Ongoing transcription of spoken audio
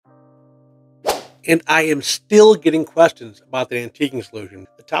And I am still getting questions about the antiquing solution.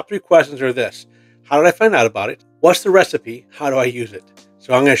 The top three questions are this: how did I find out about it? What's the recipe? How do I use it?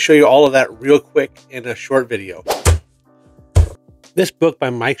 So I'm going to show you all of that real quick in a short video. This book by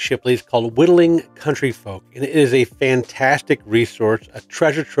Mike Shipley is called Whittling Country Folk, and it is a fantastic resource, a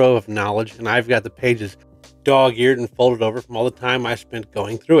treasure trove of knowledge, and I've got the pages dog-eared and folded over from all the time I spent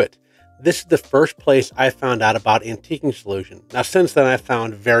going through it. This is the first place I found out about antiquing solution. Now, since then, I've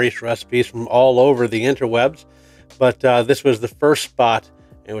found various recipes from all over the interwebs, but this was the first spot,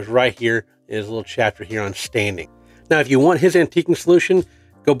 and it was right here. There's a little chapter here on staining. Now, if you want his antiquing solution,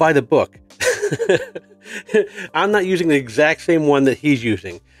 go buy the book. I'm not using the exact same one that he's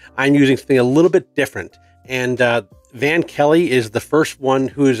using. I'm using something a little bit different. And Van Kelly is the first one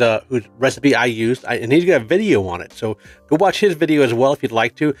whose recipe I used, and he's got a video on it. So go watch his video as well if you'd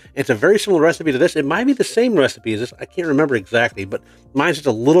like to. It's a very similar recipe to this. It might be the same recipe as this. I can't remember exactly, but mine's just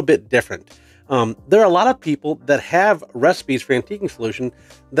a little bit different. There are a lot of people that have recipes for antiquing solution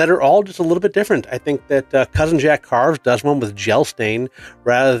that are all just a little bit different. I think that Cousin Jack Carves does one with gel stain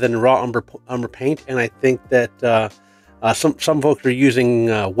rather than raw umber paint, and I think that some folks are using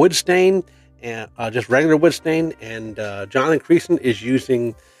wood stain and just regular wood stain, and Jonathan Creason is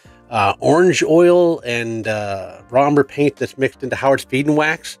using orange oil and raw umber paint that's mixed into Howard's Feed and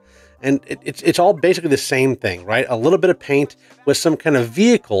Wax. And it's all basically the same thing, right? A little bit of paint with some kind of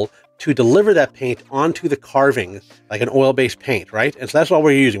vehicle to deliver that paint onto the carving, like an oil-based paint, right? And so that's what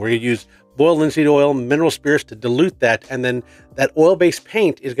we're using. We're going to use boiled linseed oil, mineral spirits to dilute that, and then that oil-based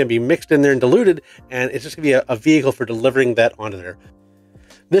paint is going to be mixed in there and diluted, and it's just going to be a vehicle for delivering that onto there.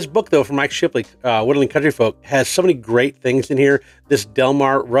 This book, though, from Mike Shipley, Whittling Country Folk, has so many great things in here. This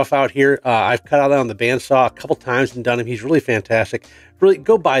Delmar rough out here, I've cut out on the bandsaw a couple times and done him. He's really fantastic. Really,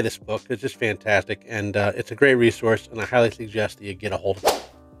 go buy this book. It's just fantastic, and it's a great resource, and I highly suggest that you get a hold of it.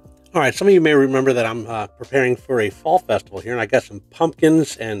 All right, some of you may remember that I'm preparing for a fall festival here, and I got some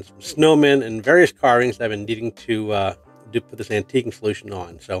pumpkins and some snowmen and various carvings that I've been needing to put this antiquing solution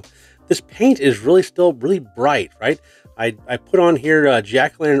on. So this paint is really still really bright, right? I put on here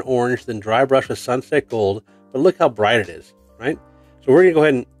jack-o'-lantern orange, then dry brush with sunset gold, but look how bright it is, right? So we're going to go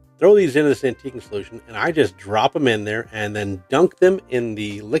ahead and throw these into this antiquing solution, and I just drop them in there and then dunk them in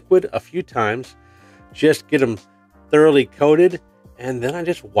the liquid a few times, just get them thoroughly coated, and then I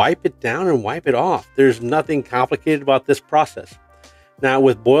just wipe it down and wipe it off. There's nothing complicated about this process. Now,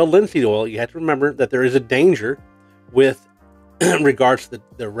 with boiled linseed oil, you have to remember that there is a danger with regards to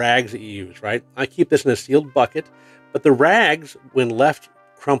the rags that you use, right? I keep this in a sealed bucket, but the rags, when left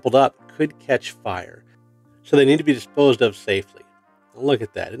crumpled up, could catch fire. So they need to be disposed of safely. Now look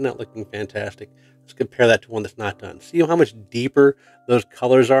at that. Isn't that looking fantastic? Let's compare that to one that's not done. See how much deeper those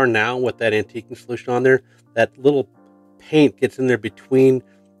colors are now with that antiquing solution on there? That little paint gets in there between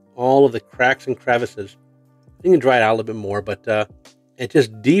all of the cracks and crevices. You can dry it out a little bit more, but it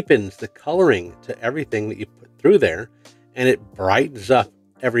just deepens the coloring to everything that you put through there, and it brightens up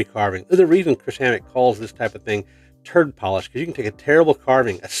every carving. There's a reason Chris Hammack calls this type of thing turd polish, because you can take a terrible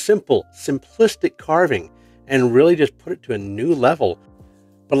carving, a simple, simplistic carving, and really just put it to a new level.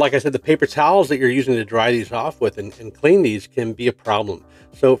 But like I said, the paper towels that you're using to dry these off with and clean these can be a problem.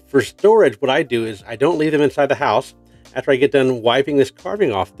 So for storage, what I do is I don't leave them inside the house. After I get done wiping this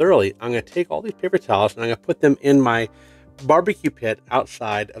carving off thoroughly, I'm going to take all these paper towels and I'm going to put them in my barbecue pit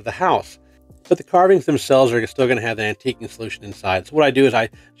outside of the house. But the carvings themselves are still going to have the antiquing solution inside. So what I do is I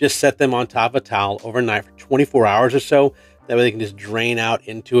just set them on top of a towel overnight for 24 hours or so. That way they can just drain out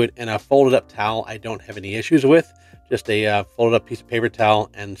into it. And a folded up towel I don't have any issues with. Just a folded up piece of paper towel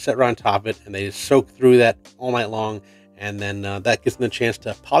and set right on top of it. And they just soak through that all night long. And then that gives them the chance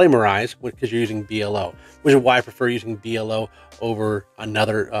to polymerize because you're using BLO, which is why I prefer using BLO over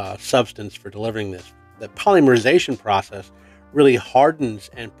another substance for delivering this. The polymerization process really hardens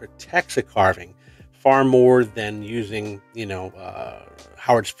and protects a carving far more than using,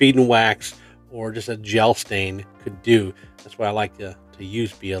 Howard's Feed and Wax or just a gel stain could do. That's why I like to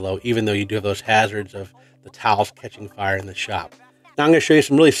use BLO, even though you do have those hazards of the towels catching fire in the shop. Now I'm going to show you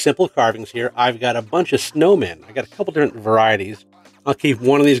some really simple carvings here. I've got a bunch of snowmen. I got a couple different varieties. I'll keep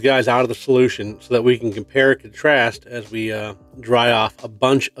one of these guys out of the solution so that we can compare and contrast as we dry off a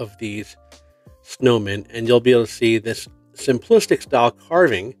bunch of these snowmen, and you'll be able to see this simplistic style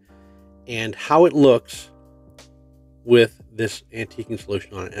carving and how it looks with this antiquing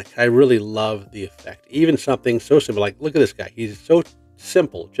solution on it. I really love the effect. Even something so simple, like look at this guy. He's so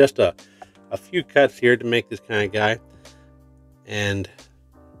simple. Just a few cuts here to make this kind of guy. And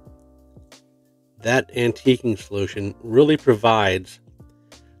that antiquing solution really provides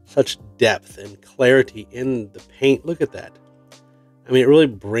such depth and clarity in the paint. Look at that. I mean, it really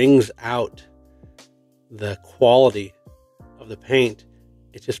brings out the quality of the paint.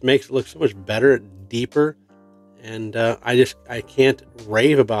 It just makes it look so much better, deeper. And I can't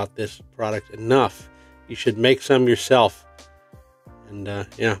rave about this product enough. You should make some yourself. And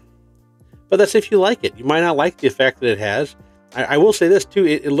yeah, but that's if you like it. You might not like the effect that it has. I will say this too,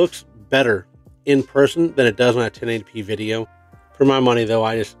 it looks better in person than it does on a 1080p video. For my money though,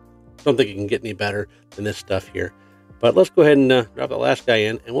 I just don't think it can get any better than this stuff here. But let's go ahead and drop the last guy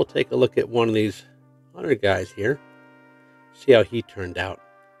in, and we'll take a look at one of these other guys here. See how he turned out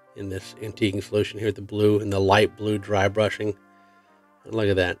in this antiquing solution here with the blue and the light blue dry brushing. And look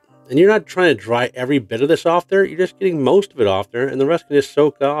at that. And you're not trying to dry every bit of this off there. You're just getting most of it off there, and the rest can just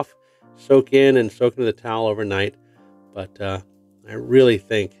soak in and soak into the towel overnight. But I really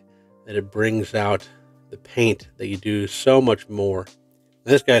think that it brings out the paint that you do so much more.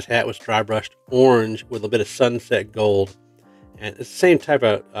 Now, this guy's hat was dry brushed orange with a bit of sunset gold. And it's the same type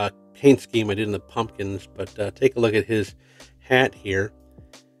of paint scheme I did in the pumpkins, but take a look at his hat here.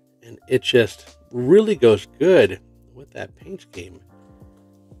 And it just really goes good with that paint scheme.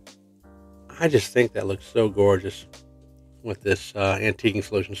 I just think that looks so gorgeous with this antiquing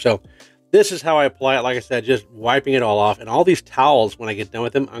solution. So this is how I apply it. Like I said, just wiping it all off. And all these towels, when I get done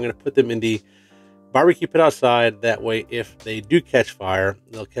with them, I'm going to put them in the barbecue pit outside. That way, if they do catch fire,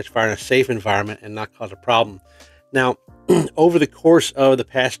 they'll catch fire in a safe environment and not cause a problem. Now, over the course of the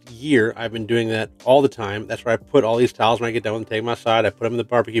past year, I've been doing that all the time. That's where I put all these towels when I get done with them, take them outside. I put them in the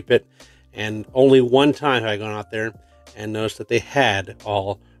barbecue pit. And only one time have I gone out there and noticed that they had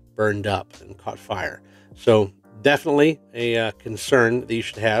all burned up and caught fire. So definitely a concern that you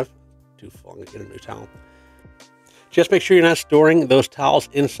should have. Too full, I'm going to get a new towel. Just make sure you're not storing those towels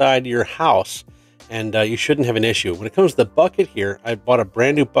inside your house, and you shouldn't have an issue. When it comes to the bucket here, I bought a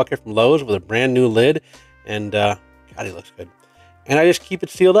brand new bucket from Lowe's with a brand new lid, and God, it looks good. And I just keep it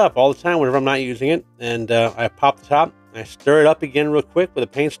sealed up all the time whenever I'm not using it. And I pop the top, I stir it up again real quick with a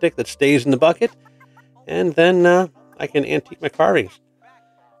paint stick that stays in the bucket, and then I can antique my carvings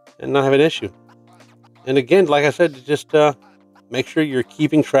and not have an issue. And again, like I said, just make sure you're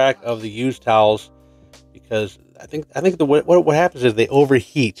keeping track of the used towels, because I think what happens is they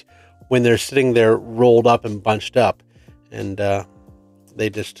overheat when they're sitting there rolled up and bunched up, and they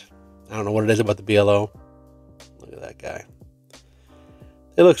just, I don't know what it is about the BLO. Look at that guy.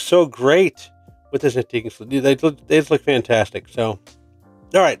 They look so great with this antiquing solution. They just look fantastic. So,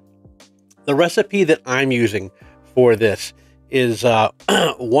 all right, the recipe that I'm using for this is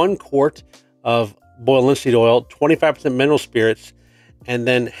 1 quart of boiled linseed oil, 25% mineral spirits, and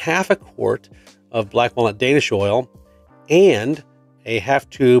then half a quart of black walnut Danish oil, and a half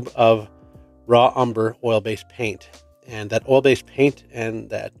tube of raw umber oil-based paint. And that oil-based paint and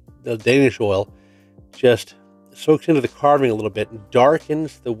the Danish oil just soaks into the carving a little bit and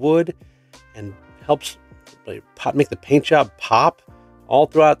darkens the wood and helps make the paint job pop all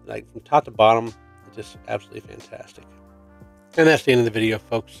throughout, like from top to bottom. It's just absolutely fantastic. And that's the end of the video,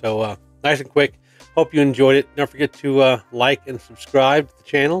 folks. So nice and quick. Hope you enjoyed it. Don't forget to like and subscribe to the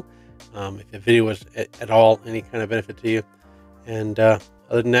channel if the video was at all any kind of benefit to you. And other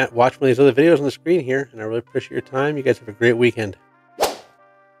than that, watch one of these other videos on the screen here, and I really appreciate your time. You guys have a great weekend.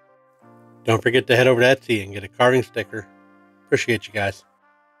 Don't forget to head over to Etsy and get a carving sticker. Appreciate you guys.